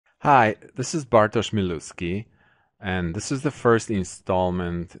Hi, this is Bartosz Miluski, and this is the first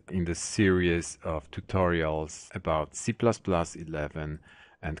installment in the series of tutorials about C++11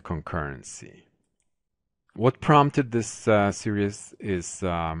 and concurrency. What prompted this series is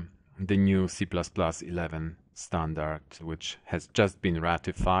the new C++11 standard, which has just been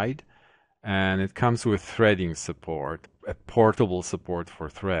ratified, and it comes with threading support, a portable support for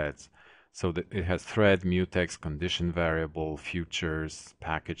threads. So that it has thread, mutex, condition variable, futures,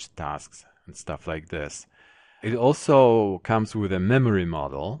 package tasks, and stuff like this. It also comes with a memory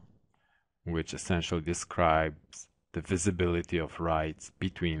model, which essentially describes the visibility of writes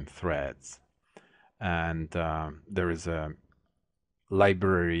between threads. And there is a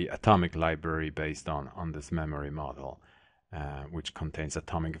library, atomic library based on this memory model, which contains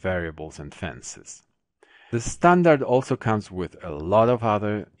atomic variables and fences. The standard also comes with a lot of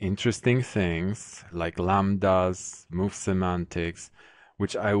other interesting things like lambdas, move semantics,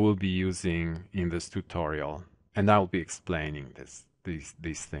 which I will be using in this tutorial, and I'll be explaining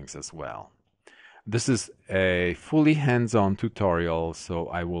these things as well. This is a fully hands-on tutorial, so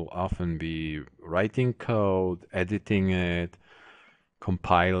I will often be writing code, editing it,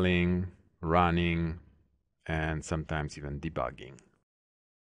 compiling, running, and sometimes even debugging.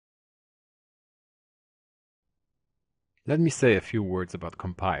 Let me say a few words about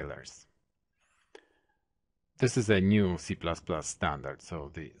compilers. This is a new C++ standard, so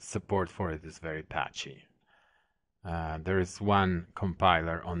the support for it is very patchy. There is one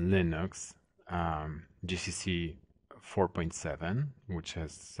compiler on Linux, GCC 4.7, which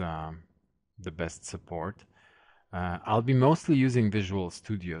has the best support. I'll be mostly using Visual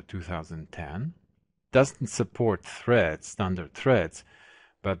Studio 2010. Doesn't support threads, standard threads,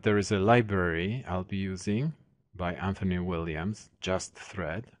 but there is a library I'll be using by Anthony Williams, Just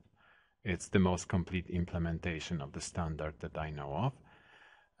Thread. It's the most complete implementation of the standard that I know of.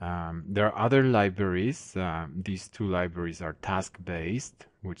 There are other libraries. These two libraries are task-based,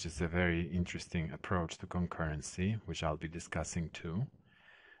 which is a very interesting approach to concurrency, which I'll be discussing too.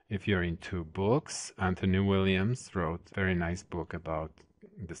 If you're into books, Anthony Williams wrote a very nice book about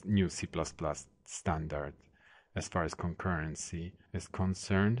this new C++ standard as far as concurrency is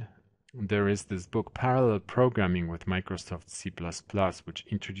concerned. There is this book, Parallel Programming with Microsoft C++, which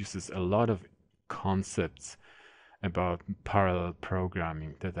introduces a lot of concepts about parallel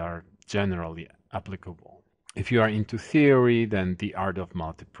programming that are generally applicable. If you are into theory, then The Art of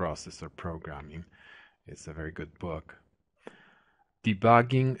Multiprocessor Programming is a very good book.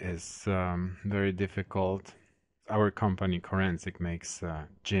 Debugging is very difficult. Our company, Concurrency, makes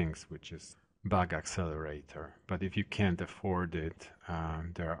Jinx, which is bug accelerator, but if you can't afford it,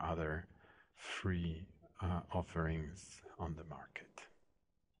 there are other free offerings on the market.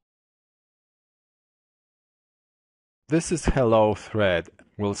 This is Hello Thread.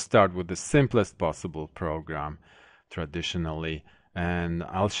 We'll start with the simplest possible program traditionally, and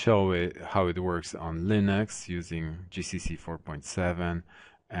I'll show it how it works on Linux using GCC 4.7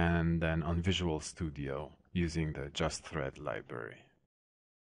 and then on Visual Studio using the Just Thread library.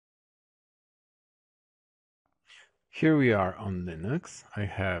 Here we are on Linux. I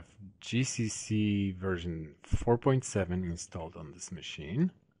have GCC version 4.7 installed on this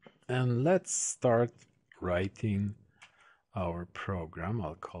machine. And let's start writing our program.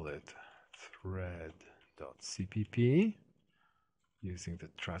 I'll call it thread.cpp using the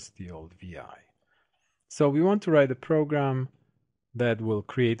trusty old VI. So we want to write a program that will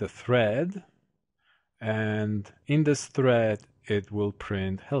create a thread, and in this thread it will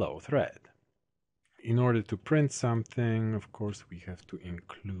print hello thread. In order to print something, of course, we have to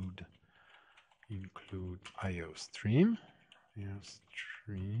include IOStream.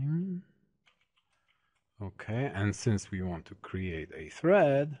 Okay, and since we want to create a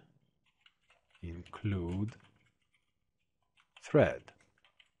thread, include thread,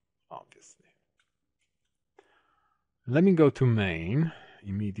 obviously. Let me go to main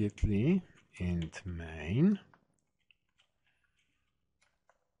immediately, int main.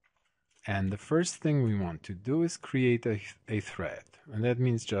 And the first thing we want to do is create a thread. And that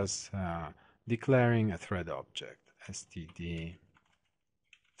means just declaring a thread object, std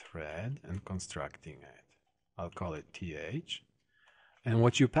thread, and constructing it. I'll call it th. And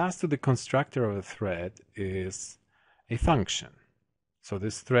what you pass to the constructor of a thread is a function. So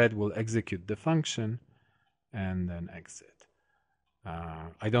this thread will execute the function and then exit.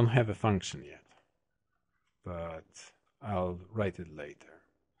 I don't have a function yet, but I'll write it later.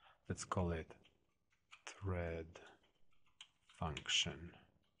 Let's call it thread function.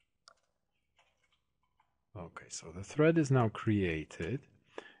 Okay, so the thread is now created.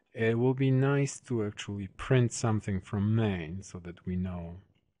 It will be nice to actually print something from main so that we know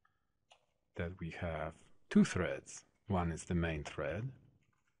that we have two threads. One is the main thread,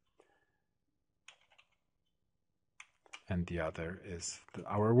 and the other is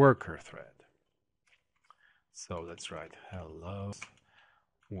our worker thread. So let's write hello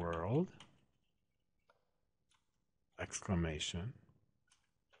world, exclamation,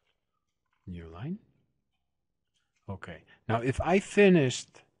 new line. Okay, now if I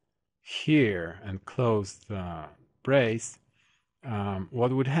finished here and closed the brace,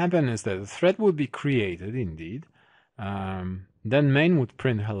 what would happen is that a thread would be created indeed, then main would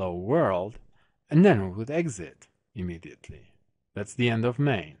print hello world, and then it would exit immediately. That's the end of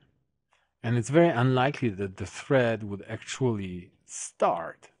main. And it's very unlikely that the thread would actually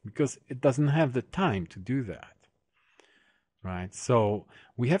start because it doesn't have the time to do that. Right? So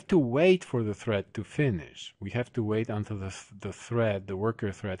we have to wait for the thread to finish. We have to wait until the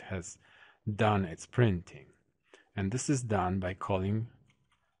worker thread has done its printing. And this is done by calling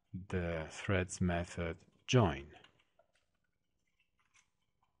the threads method join.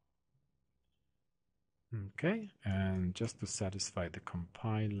 Okay, and just to satisfy the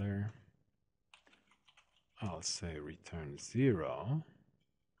compiler, I'll say return 0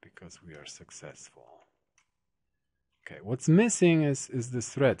 because we are successful. Okay, what's missing is the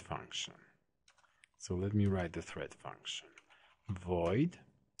thread function. So let me write the thread function. Void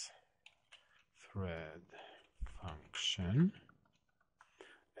thread function.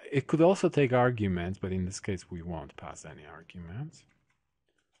 It could also take arguments, but in this case we won't pass any arguments.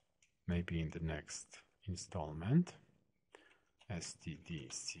 Maybe in the next installment.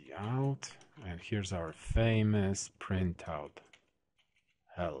 std_cout, and here's our famous printout.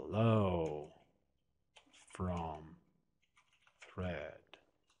 Hello from thread.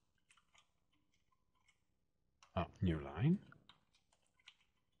 Oh, new line.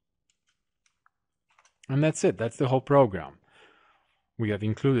 And that's it. That's the whole program. We have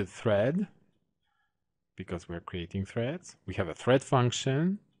included thread because we're creating threads. We have a thread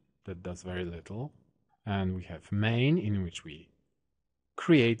function that does very little. And we have main, in which we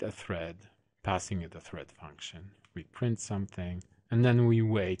create a thread, passing it a thread function. We print something, and then we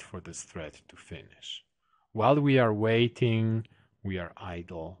wait for this thread to finish. While we are waiting, we are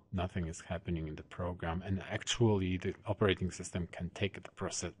idle. Nothing is happening in the program, and actually the operating system can take the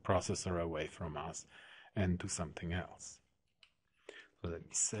processor away from us and do something else. So let me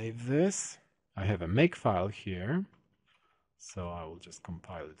save this. I have a makefile here, so I will just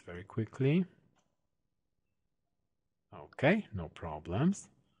compile it very quickly. Okay, no problems.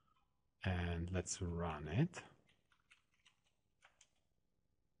 And let's run it.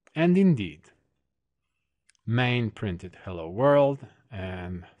 And indeed, main printed hello world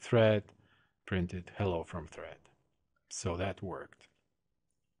and thread printed hello from thread. So that worked.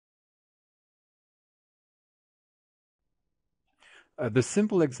 The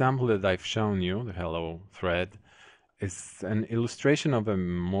simple example that I've shown you, the hello thread, is an illustration of a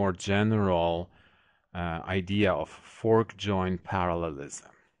more general idea of fork join parallelism.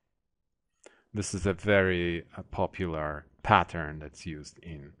 This is a very popular pattern that's used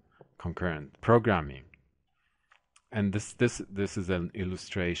in concurrent programming. And this is an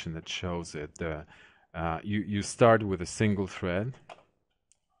illustration that shows it. You start with a single thread.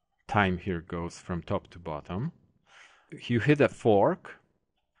 Time here goes from top to bottom. You hit a fork,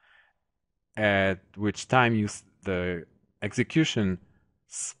 at which time the execution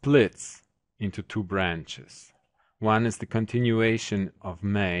splits into two branches. One is the continuation of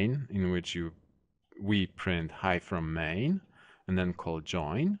main, in which we print hi from main and then call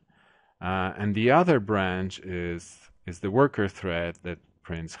join. And the other branch is the worker thread that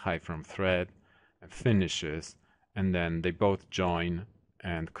prints hi from thread and finishes, and then they both join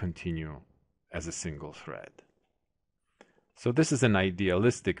and continue as a single thread. So this is an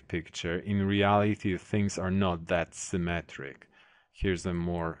idealistic picture. In reality, things are not that symmetric. Here's a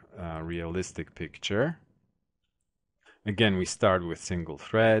more realistic picture. Again, we start with single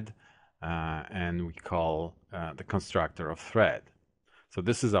thread, and we call the constructor of thread. So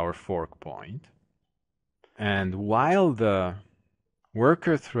this is our fork point. And while the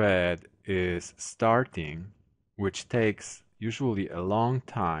worker thread is starting, which takes usually a long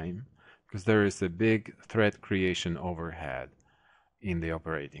time, because there is a big thread creation overhead in the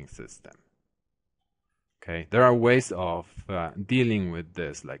operating system. Okay, there are ways of dealing with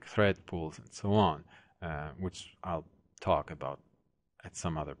this, like thread pools and so on, which I'll talk about at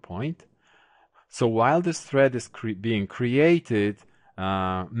some other point. So while this thread is being created,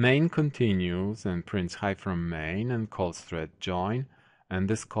 main continues and prints hi from main and calls thread join, and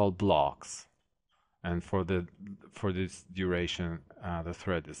this call blocks. And for this duration, the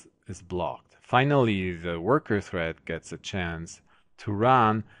thread is blocked. Finally, the worker thread gets a chance to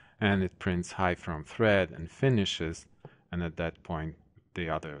run, and it prints hi from thread and finishes, and at that point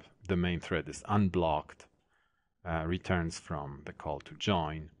the main thread is unblocked, returns from the call to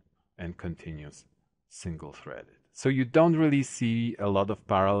join, and continues single-threaded. So you don't really see a lot of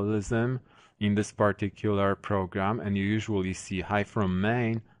parallelism in this particular program, and you usually see hi from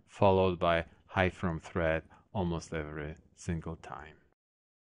main followed by hi from thread almost every single time.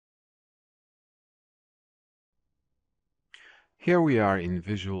 Here we are in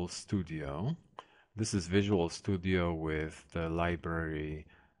Visual Studio. This is Visual Studio with the library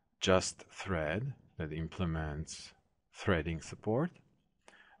JustThread that implements threading support.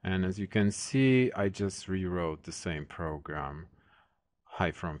 And as you can see, I just rewrote the same program,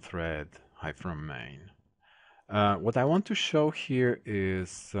 hi from thread, hi from main. What I want to show here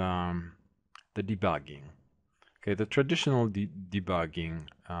is the debugging. Okay, the traditional debugging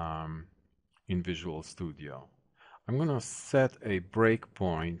in Visual Studio. I'm going to set a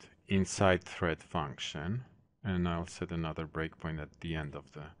breakpoint inside thread function, and I'll set another breakpoint at the end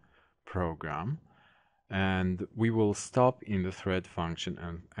of the program. And we will stop in the thread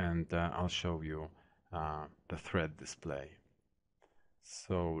function, and I'll show you the thread display.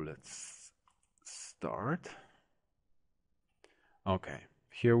 So let's start. Okay,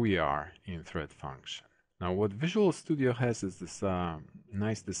 here we are in thread function. Now what Visual Studio has is this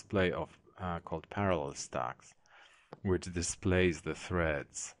nice display of called parallel stacks, which displays the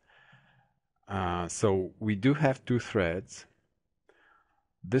threads. So we do have two threads.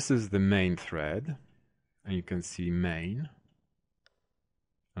 This is the main thread, and you can see main,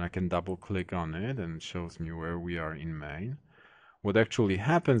 and I can double click on it and it shows me where we are in main. What actually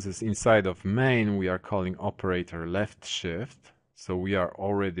happens is inside of main we are calling operator left shift, so we are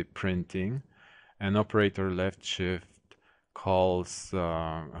already printing, and operator left shift calls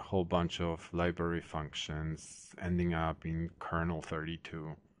a whole bunch of library functions ending up in kernel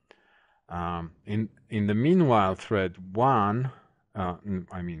 32. In the meanwhile, thread 1,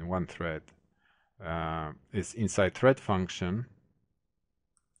 one thread is inside thread function.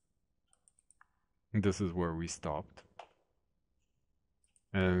 This is where we stopped.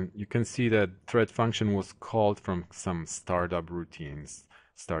 And you can see that thread function was called from some startup routines,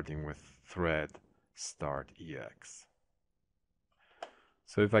 starting with thread start ex.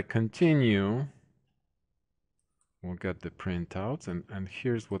 So if I continue, we'll get the printouts, and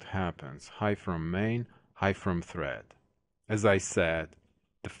here's what happens. Hi from main, hi from thread. As I said,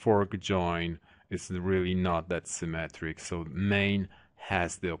 the fork join is really not that symmetric, so main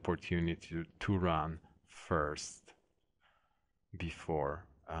has the opportunity to run first before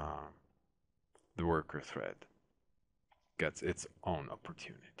the worker thread gets its own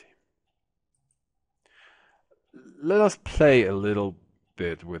opportunity. Let us play a little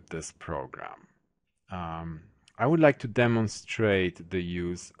bit with this program. I would like to demonstrate the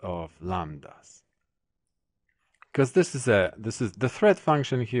use of lambdas, because this is the thread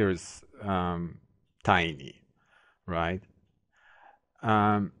function here is tiny, right?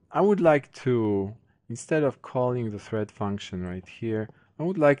 I would like to, instead of calling the thread function right here, I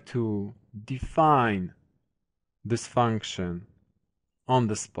would like to define this function on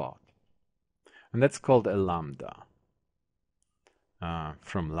the spot, and that's called a lambda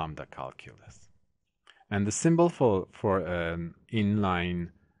from lambda calculus. And the symbol for an inline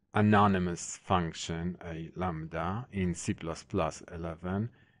anonymous function, a lambda, in C++11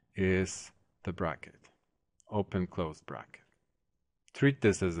 is the bracket, open close bracket. Treat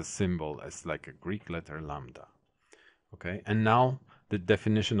this as a symbol, as like a Greek letter lambda. Okay, and now the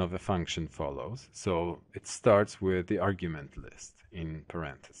definition of a function follows. So it starts with the argument list in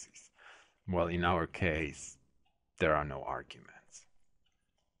parentheses. Well, in our case, there are no arguments.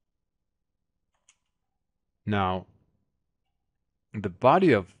 Now, the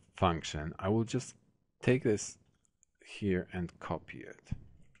body of function, I will just take this here and copy it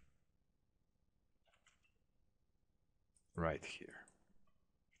right here.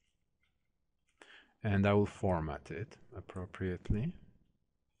 And I will format it appropriately,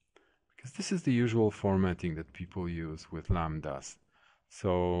 because this is the usual formatting that people use with lambdas.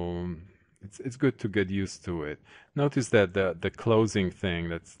 So it's good to get used to it. Notice that the closing thing,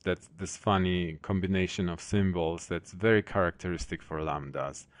 that's this funny combination of symbols that's very characteristic for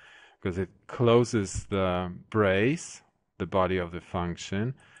lambdas, because it closes the brace, the body of the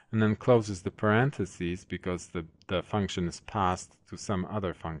function, and then closes the parentheses because the function is passed to some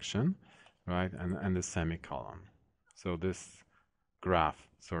other function, right? And the semicolon. So this graph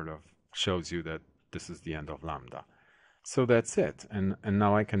sort of shows you that this is the end of lambda. So that's it. And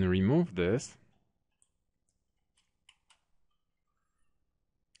now I can remove this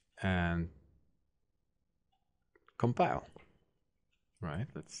and compile. right?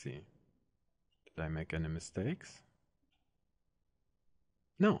 Let's see. Did I make any mistakes?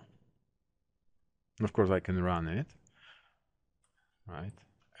 No. Of course, I can run it, right?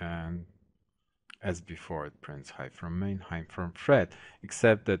 And as before, it prints high from main, high from thread,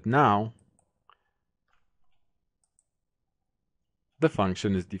 except that now the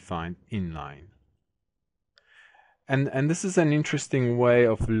function is defined inline. And this is an interesting way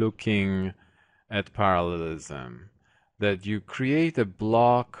of looking at parallelism, that you create a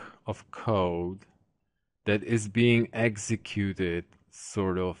block of code that is being executed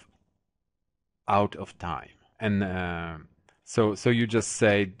sort of out of time. And so you just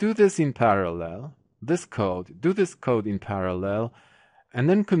say, do this in parallel, do this code in parallel, and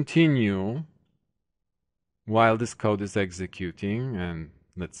then continue while this code is executing, and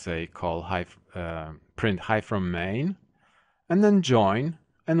let's say call print high from main, and then join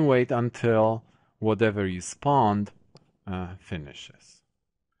and wait until whatever you spawned finishes.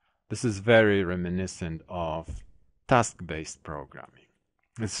 This is very reminiscent of task-based programming.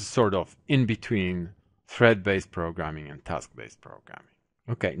 It's sort of in between thread-based programming and task-based programming.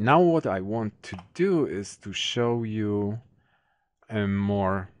 Okay, now what I want to do is to show you a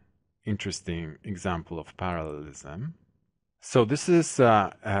more interesting example of parallelism. So this is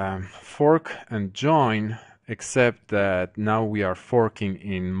fork and join, except that now we are forking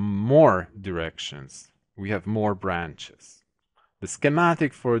in more directions. We have more branches. The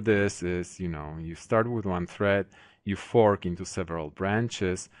schematic for this is, you start with one thread, you fork into several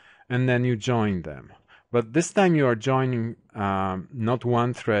branches, and then you join them. But this time you are joining not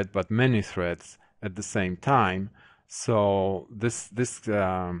one thread, but many threads at the same time. So this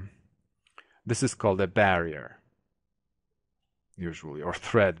is called a barrier, usually, or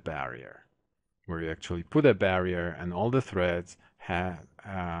thread barrier, where you actually put a barrier and all the threads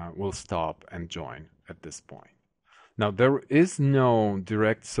will stop and join at this point. Now, there is no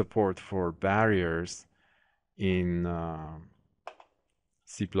direct support for barriers in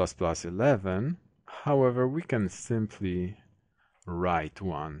C++11. However, we can simply write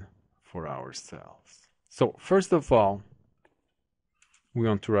one for ourselves. So first of all, we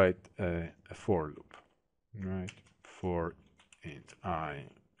want to write a for loop, right? For int I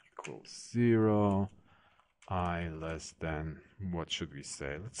equals 0, I less than, what should we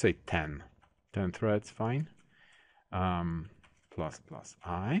say? Let's say 10. 10 threads, fine. Plus plus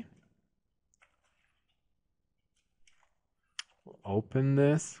I. We'll open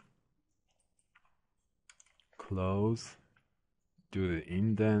this, close, do the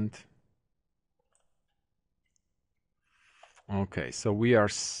indent. Okay, so we are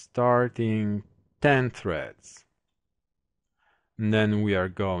starting 10 threads. And then we are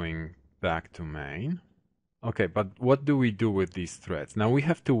going back to main. Okay, but what do we do with these threads? Now we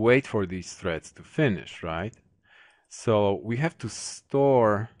have to wait for these threads to finish, right? So we have to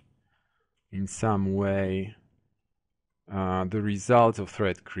store in some way the results of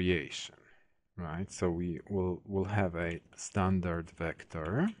thread creation, right? So we'll have a standard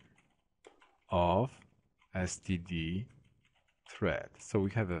vector of std thread. So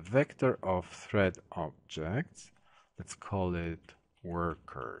we have a vector of thread objects. Let's call it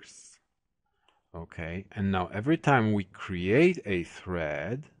workers. Okay, and now every time we create a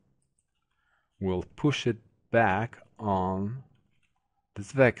thread, we'll push it back on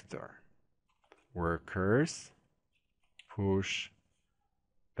this vector. Workers push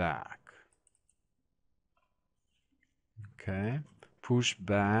back. Okay, push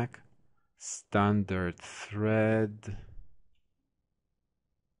back standard thread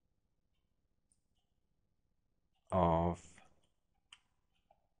of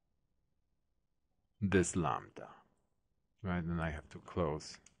this lambda, right? And I have to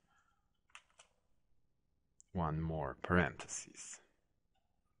close one more parenthesis.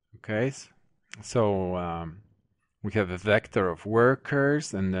 Okay, so we have a vector of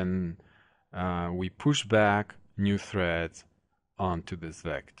workers, and then we push back new threads onto this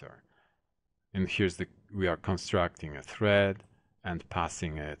vector. And we are constructing a thread and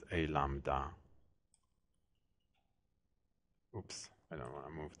passing it a lambda. Oops, I don't want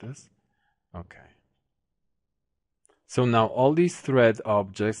to move this. Okay. So now all these thread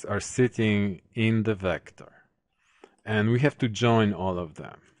objects are sitting in the vector, and we have to join all of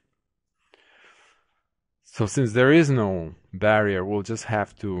them. So since there is no barrier, we'll just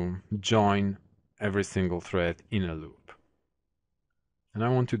have to join every single thread in a loop. And I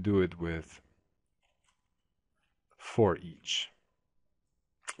want to do it with for each,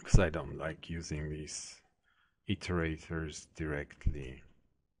 because I don't like using these iterators directly.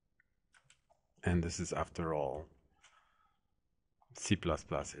 And this is, after all,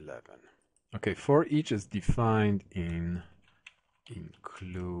 C++11. Okay, for each is defined in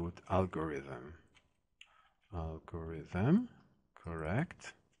include algorithm. Algorithm,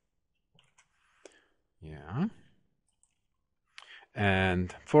 correct. Yeah.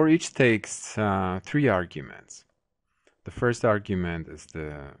 And for each takes 3 arguments. The first argument is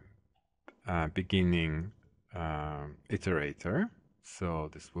the beginning iterator. So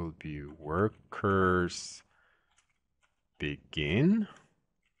this will be workers begin.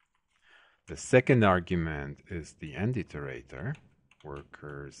 The second argument is the end iterator,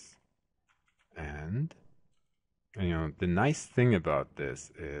 workers end. And the nice thing about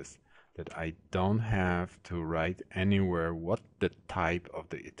this is that I don't have to write anywhere what the type of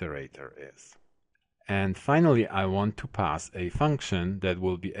the iterator is. And finally, I want to pass a function that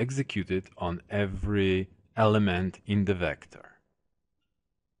will be executed on every element in the vector.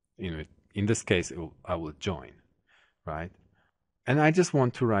 In this case, I will join, right? And I just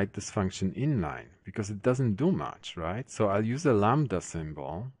want to write this function inline because it doesn't do much, right? So I'll use a lambda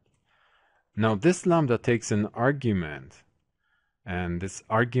symbol. Now this lambda takes an argument, and this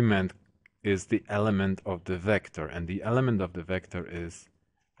argument is the element of the vector, and the element of the vector is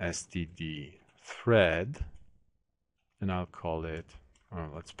std thread, and I'll call it,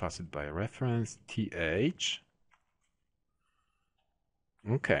 let's pass it by reference, th.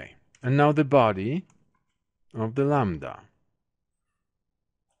 Okay, and now the body of the lambda,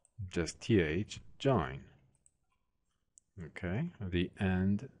 just th join. Okay, the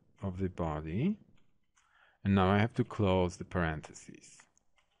end of the body, and now I have to close the parentheses.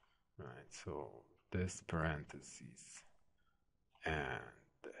 Right, so this parentheses and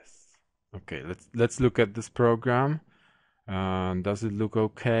this. Okay, let's look at this program. Does it look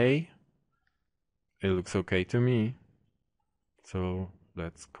okay? It looks okay to me. So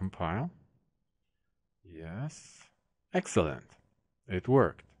let's compile. Yes, excellent. It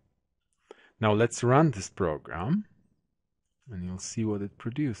worked. Now let's run this program, and you'll see what it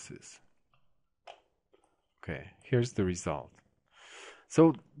produces. Okay, here's the result.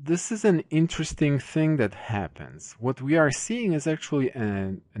 So this is an interesting thing that happens. What we are seeing is actually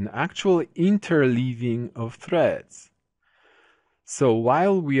an actual interleaving of threads. So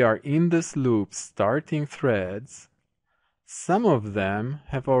while we are in this loop starting threads, some of them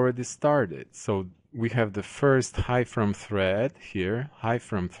have already started. So we have the first hi from thread here, hi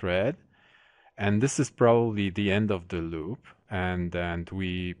from thread, and this is probably the end of the loop, and then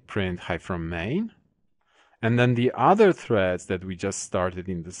we print hi from main. And then the other threads that we just started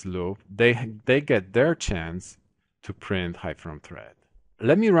in this loop, they get their chance to print hi from thread.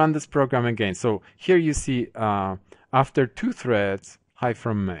 Let me run this program again. So here you see after 2 threads, hi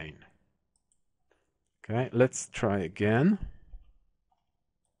from main. Okay, let's try again.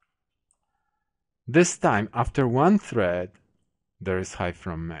 This time, after 1 thread, there is hi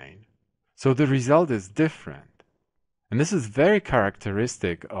from main. So the result is different. And this is very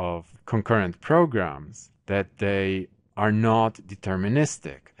characteristic of concurrent programs, that they are not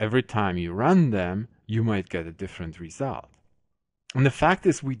deterministic. Every time you run them, you might get a different result. And the fact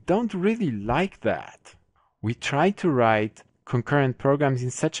is, we don't really like that. We try to write concurrent programs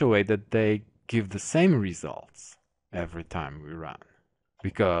in such a way that they give the same results every time we run.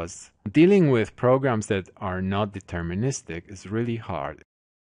 Because dealing with programs that are not deterministic is really hard.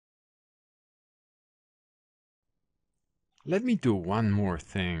 Let me do one more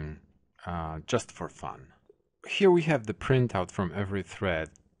thing just for fun. Here we have the printout from every thread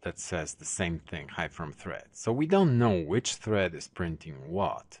that says the same thing, hi from thread. So we don't know which thread is printing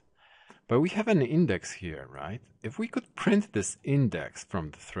what. But we have an index here, right? If we could print this index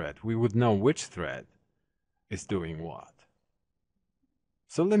from the thread, we would know which thread is doing what.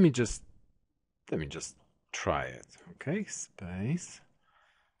 So let me just try it. Okay, space.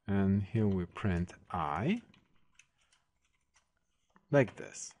 And here we print I, like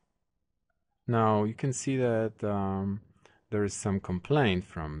this. Now you can see that there is some complaint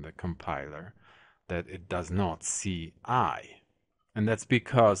from the compiler that it does not see I. And that's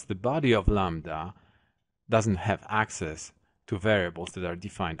because the body of lambda doesn't have access to variables that are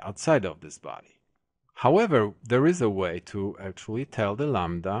defined outside of this body. However, there is a way to actually tell the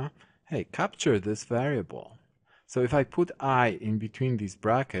lambda, hey, capture this variable. So if I put I in between these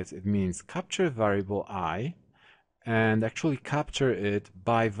brackets, it means capture variable I and actually capture it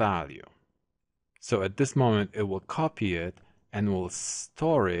by value. So at this moment, it will copy it and will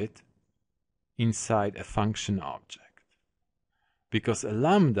store it inside a function object. Because a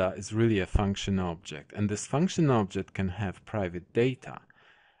lambda is really a function object, and this function object can have private data,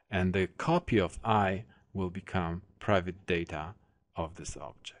 and the copy of I will become private data of this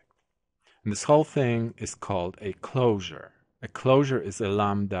object. And this whole thing is called a closure. A closure is a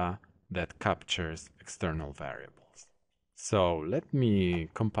lambda that captures external variables. So let me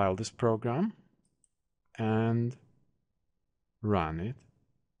compile this program and run it,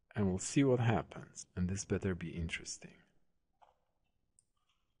 and we'll see what happens. And this better be interesting.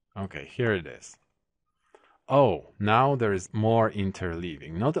 Okay, here it is. Oh, now there is more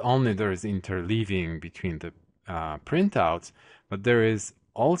interleaving. Not only there is interleaving between the printouts, but there is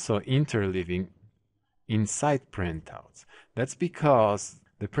also interleaving inside printouts. That's because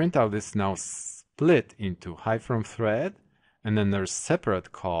the printout is now split into high from thread, and then there's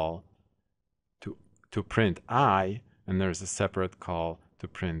separate call to print I, and there's a separate call to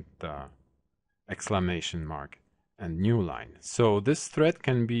print the exclamation mark and new line. So this thread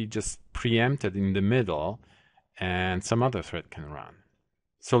can be just preempted in the middle, and some other thread can run.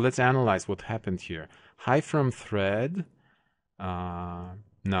 So let's analyze what happened here. High from thread,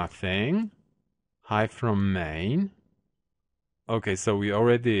 nothing. High from main. Okay, so we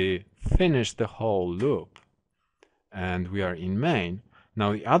already finished the whole loop, and we are in main.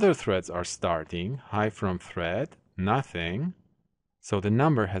 Now the other threads are starting. High from thread, nothing. So the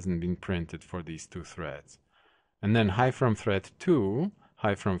number hasn't been printed for these two threads. And then high from thread 2,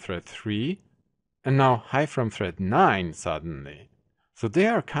 high from thread 3, and now high from thread 9 suddenly. So they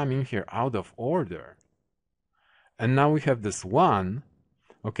are coming here out of order. And now we have this 1.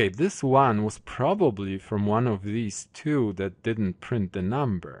 Okay, this 1 was probably from one of these two that didn't print the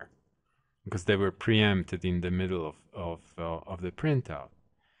number, because they were preempted in the middle of the printout,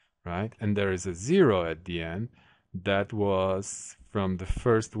 right? And there is a 0 at the end that was from the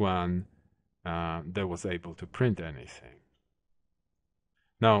first one that was able to print anything.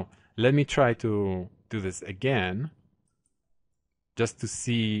 Now, let me try to do this again, just to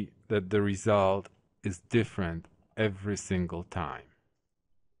see that the result is different every single time.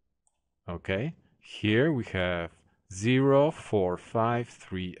 Okay, here we have 0, 4, 5,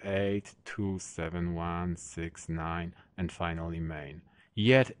 3, 8, 2, 7, 1, 6, 9, and finally main.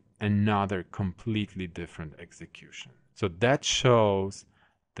 Yet another completely different execution. So that shows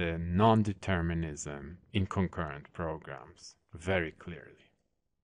the non-determinism in concurrent programs very clearly.